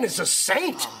 This man is a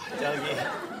saint. Oh, Dougie.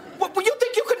 What, you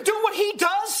think you can do what he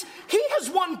does? He has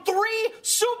won 3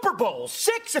 Super Bowls,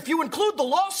 6 if you include the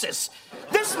losses.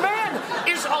 This man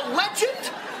is a legend,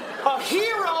 a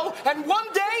hero, and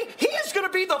one day he is going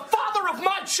to be the father of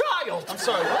my child. I'm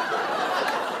sorry,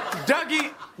 what?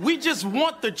 Dougie, we just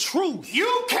want the truth.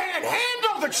 You can't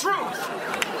handle the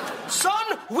truth.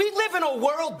 Son, we live in a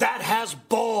world that has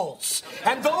balls,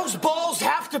 and those balls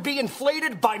have to be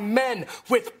inflated by men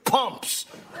with pumps.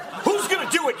 Who's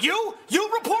gonna do it? You? You,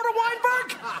 reporter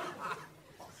Weinberg?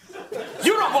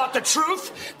 You don't want the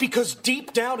truth, because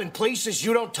deep down in places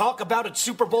you don't talk about at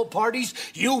Super Bowl parties,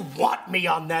 you want me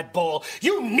on that ball.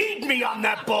 You need me on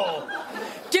that ball.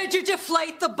 Did you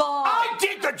deflate the ball? I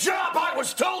did the job I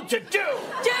was told to do.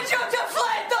 Did you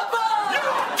deflate the ball? You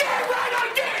damn right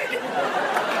I did.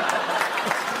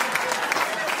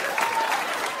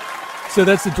 So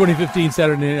that's the 2015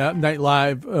 Saturday Night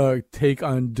Live take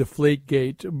on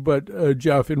Deflategate. But,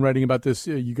 Jeff, in writing about this,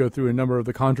 you go through a number of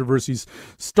the controversies,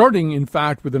 starting, in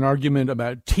fact, with an argument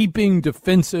about taping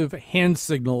defensive hand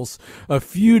signals. A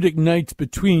feud ignites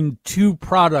between two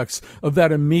products of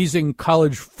that amazing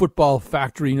college football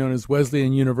factory known as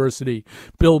Wesleyan University,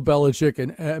 Bill Belichick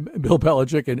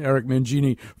and Eric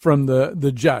Mangini from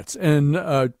the Jets. And,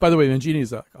 by the way, Mangini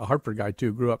is a Hartford guy,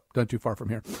 too, grew up not too far from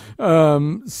here.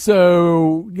 So,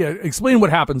 explain what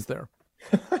happens there.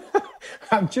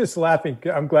 I'm just laughing.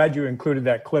 I'm glad you included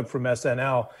that clip from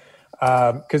SNL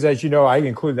because, as you know, I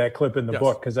include that clip in the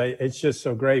book because it's just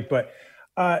so great. But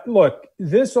look,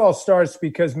 this all starts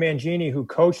because Mangini, who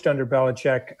coached under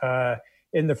Belichick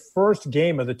in the first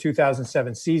game of the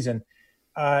 2007 season,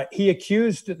 he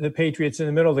accused the Patriots in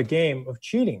the middle of the game of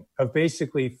cheating, of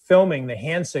basically filming the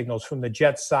hand signals from the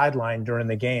Jets sideline during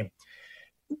the game.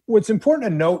 What's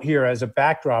important to note here as a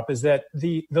backdrop is that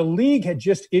the league had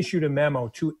just issued a memo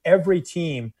to every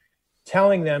team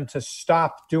telling them to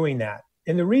stop doing that.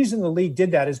 And the reason the league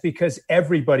did that is because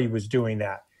everybody was doing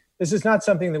that. This is not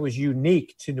something that was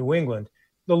unique to New England.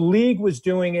 The league was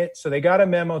doing it, so they got a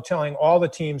memo telling all the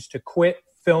teams to quit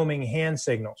filming hand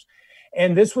signals.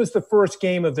 And this was the first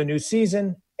game of the new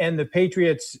season, and the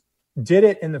Patriots did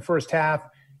it in the first half,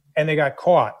 and they got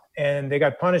caught. And they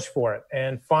got punished for it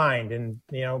and fined. And,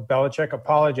 Belichick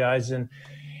apologized. And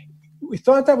we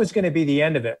thought that was going to be the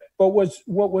end of it. But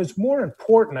what was more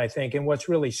important, I think, and what's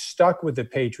really stuck with the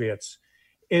Patriots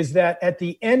is that at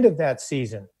the end of that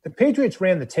season, the Patriots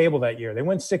ran the table that year. They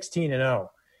went 16-0.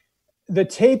 The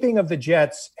taping of the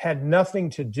Jets had nothing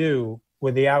to do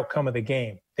with the outcome of the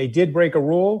game. They did break a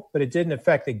rule, but it didn't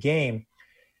affect the game.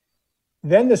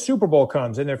 Then the Super Bowl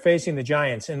comes, and they're facing the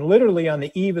Giants. And literally on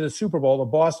the eve of the Super Bowl, the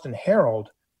Boston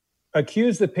Herald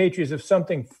accused the Patriots of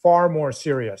something far more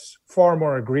serious, far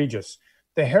more egregious.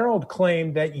 The Herald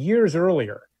claimed that years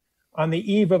earlier, on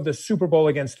the eve of the Super Bowl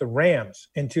against the Rams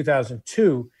in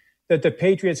 2002, that the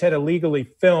Patriots had illegally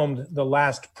filmed the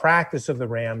last practice of the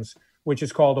Rams, which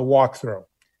is called a walkthrough.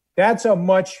 That's a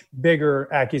much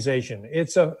bigger accusation.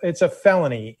 It's a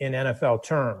felony in NFL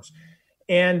terms.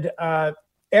 And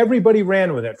everybody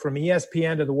ran with it, from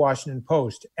ESPN to the Washington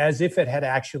Post, as if it had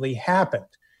actually happened.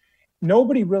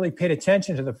 Nobody really paid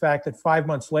attention to the fact that 5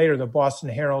 months later, the Boston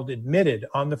Herald admitted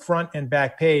on the front and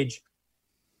back page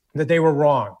that they were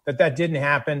wrong, that didn't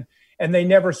happen, and they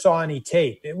never saw any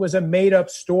tape. It was a made-up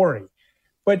story.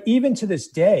 But even to this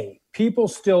day, people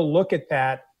still look at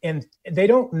that, and they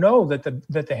don't know that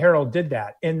the Herald did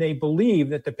that, and they believe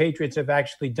that the Patriots have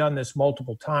actually done this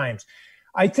multiple times.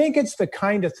 I think it's the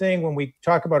kind of thing when we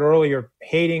talk about earlier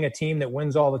hating a team that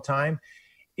wins all the time,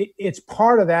 it's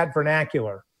part of that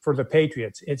vernacular for the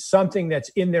Patriots. It's something that's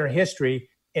in their history,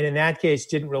 and in that case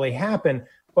didn't really happen.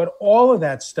 But all of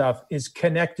that stuff is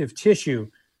connective tissue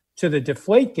to the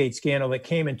Deflategate scandal that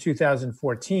came in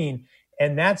 2014.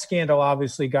 And that scandal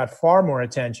obviously got far more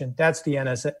attention. That's the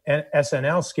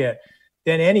SNL skit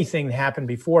than anything that happened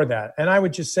before that. And I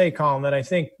would just say, Colin, that I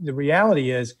think the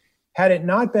reality is, had it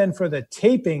not been for the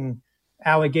taping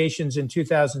allegations in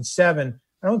 2007,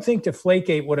 I don't think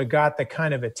Deflategate would have got the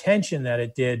kind of attention that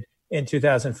it did in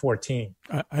 2014.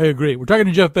 I agree. We're talking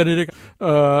to Jeff Benedict,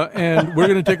 and we're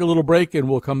going to take a little break, and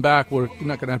we'll come back. We're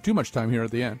not going to have too much time here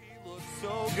at the end.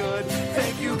 So good.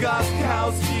 Thank you,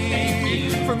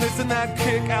 Gostkowski, for missing that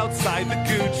kick outside the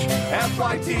gooch.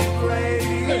 FYT Brady.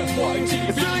 FYT.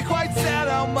 It's really quite sad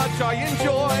how much I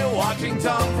enjoy watching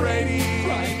Tom Brady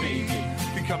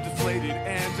become deflated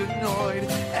and annoyed.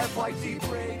 FYT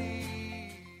Brady.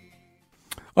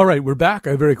 All right, we're back.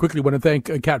 I very quickly want to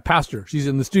thank Kat Pastor. She's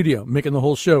in the studio making the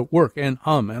whole show work and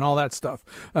hum and all that stuff.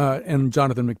 And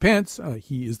Jonathan McPants,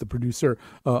 he is the producer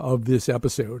of this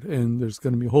episode. And there's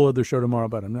going to be a whole other show tomorrow,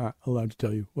 but I'm not allowed to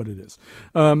tell you what it is.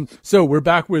 So we're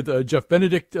back with Jeff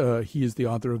Benedict. He is the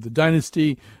author of The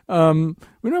Dynasty.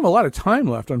 We don't have a lot of time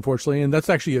left, unfortunately, and that's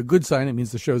actually a good sign. It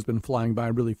means the show's been flying by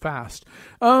really fast.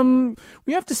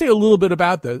 We have to say a little bit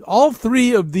about that. All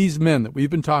three of these men that we've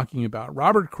been talking about,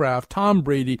 Robert Kraft, Tom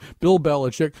Brady, Bill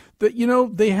Belichick,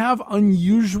 that, they have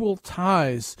unusual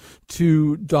ties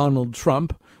to Donald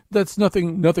Trump. That's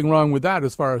nothing wrong with that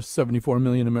as far as 74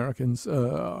 million Americans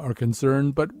are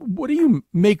concerned. But what do you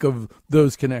make of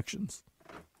those connections?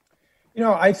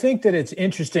 I think that it's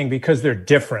interesting because they're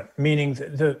different, meaning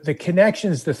the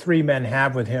connections the three men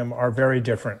have with him are very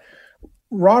different.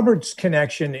 Robert's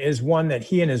connection is one that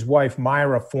he and his wife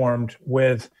Myra formed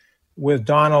with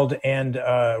Donald and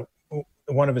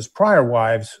one of his prior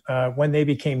wives when they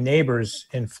became neighbors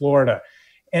in Florida.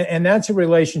 And that's a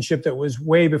relationship that was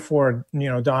way before,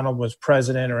 Donald was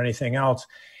president or anything else.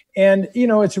 And,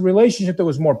 it's a relationship that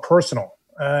was more personal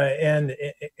and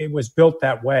it was built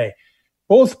that way.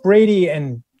 Both Brady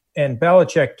and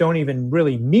Belichick don't even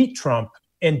really meet Trump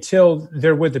until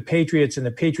they're with the Patriots and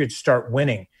the Patriots start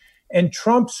winning. And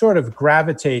Trump sort of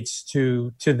gravitates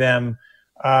to them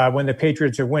when the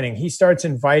Patriots are winning. He starts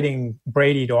inviting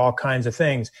Brady to all kinds of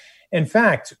things. In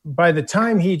fact, by the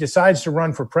time he decides to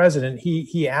run for president,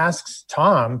 he asks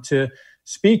Tom to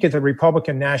speak at the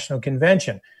Republican National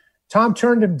Convention. Tom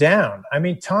turned him down. I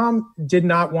mean, Tom did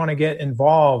not want to get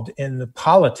involved in the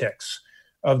politics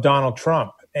of Donald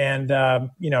Trump. And,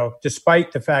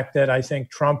 despite the fact that I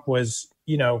think Trump was,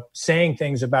 saying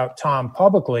things about Tom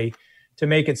publicly to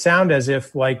make it sound as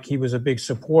if like he was a big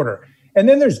supporter. And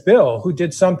then there's Bill, who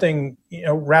did something,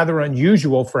 rather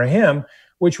unusual for him,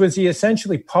 which was he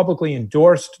essentially publicly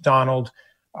endorsed Donald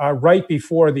right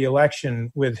before the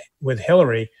election with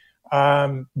Hillary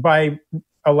by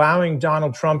allowing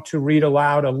Donald Trump to read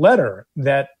aloud a letter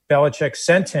that Belichick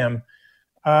sent him.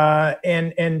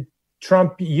 And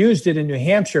Trump used it in New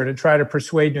Hampshire to try to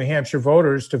persuade New Hampshire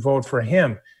voters to vote for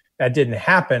him. That didn't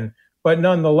happen. But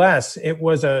nonetheless, it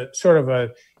was a sort of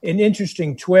an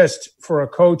interesting twist for a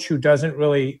coach who doesn't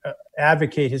really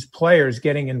advocate his players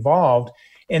getting involved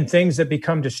in things that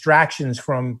become distractions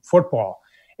from football.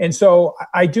 And so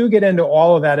I do get into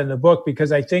all of that in the book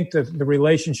because I think that the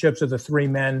relationships of the three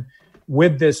men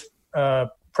with this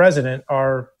president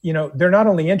are, they're not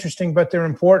only interesting, but they're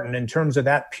important in terms of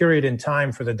that period in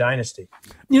time for the dynasty.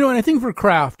 And I think for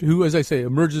Kraft, who, as I say,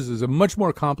 emerges as a much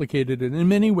more complicated and in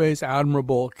many ways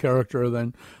admirable character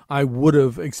than I would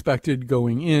have expected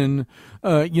going in,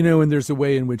 and there's a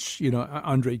way in which,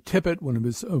 Andre Tippett, one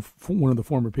of the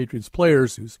former Patriots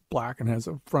players who's black and has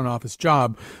a front office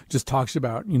job, just talks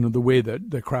about, the way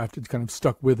that Kraft had kind of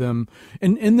stuck with him.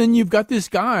 And then you've got this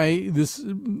guy,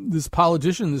 this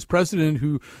politician, this president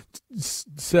who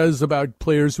says about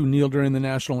players who kneel during the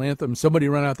national anthem, somebody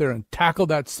run out there and tackle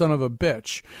that son of a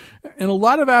bitch. And a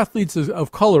lot of athletes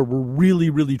of color were really,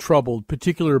 really troubled,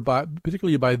 particularly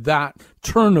by that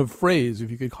turn of phrase, if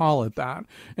you could call it that.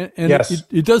 And yes.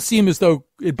 it does seem as though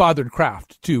it bothered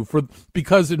Kraft too,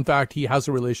 because in fact he has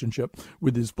a relationship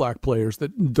with his black players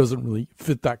that doesn't really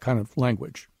fit that kind of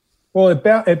language. Well,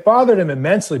 it bothered him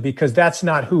immensely because that's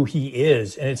not who he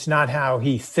is, and it's not how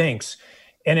he thinks.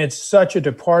 And it's such a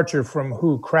departure from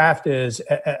who Kraft is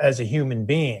as a human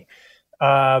being.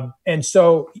 And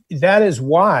so that is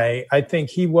why I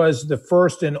think he was the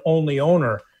first and only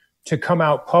owner to come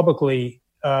out publicly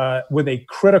with a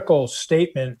critical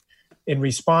statement in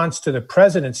response to the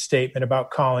president's statement about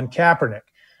Colin Kaepernick.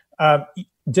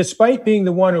 Despite being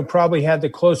the one who probably had the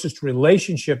closest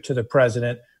relationship to the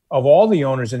president of all the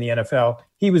owners in the NFL,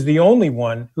 he was the only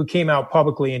one who came out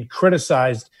publicly and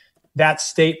criticized that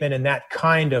statement and that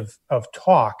kind of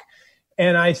talk.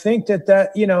 And I think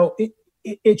that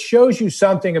it shows you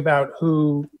something about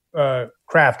who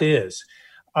Kraft is.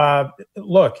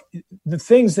 Look, the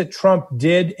things that Trump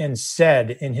did and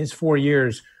said in his 4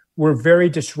 years were very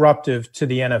disruptive to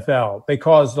the NFL. They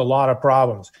caused a lot of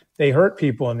problems. They hurt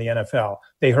people in the NFL.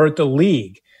 They hurt the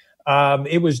league.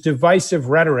 It was divisive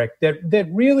rhetoric that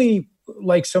really,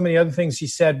 like so many other things he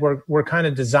said, were kind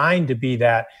of designed to be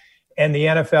that. And the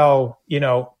NFL,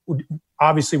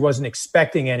 obviously wasn't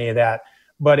expecting any of that,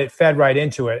 but it fed right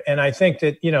into it. And I think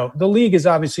that, the league is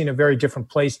obviously in a very different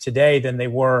place today than they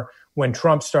were when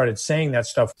Trump started saying that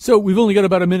stuff. So we've only got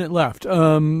about a minute left.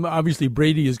 Obviously,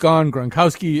 Brady is gone.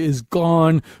 Gronkowski is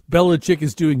gone. Belichick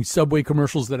is doing Subway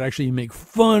commercials that actually make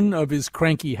fun of his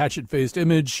cranky, hatchet-faced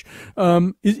image.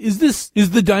 Is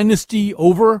the dynasty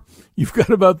over? You've got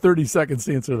about 30 seconds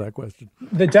to answer that question.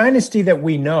 The dynasty that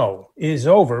we know is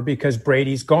over because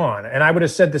Brady's gone. And I would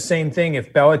have said the same thing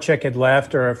if Belichick had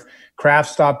left or if Kraft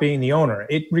stopped being the owner.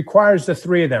 It requires the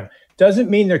three of them.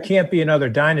 Doesn't mean there can't be another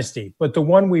dynasty, but the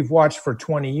one we've watched for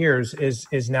 20 years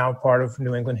is now part of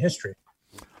New England history.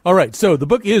 All right, so the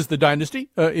book is The Dynasty.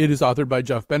 It is authored by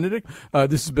Jeff Benedict.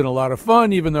 This has been a lot of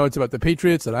fun, even though it's about the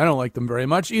Patriots, and I don't like them very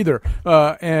much either.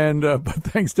 But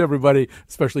thanks to everybody,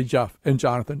 especially Jeff and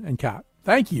Jonathan and Kat.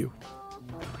 Thank you.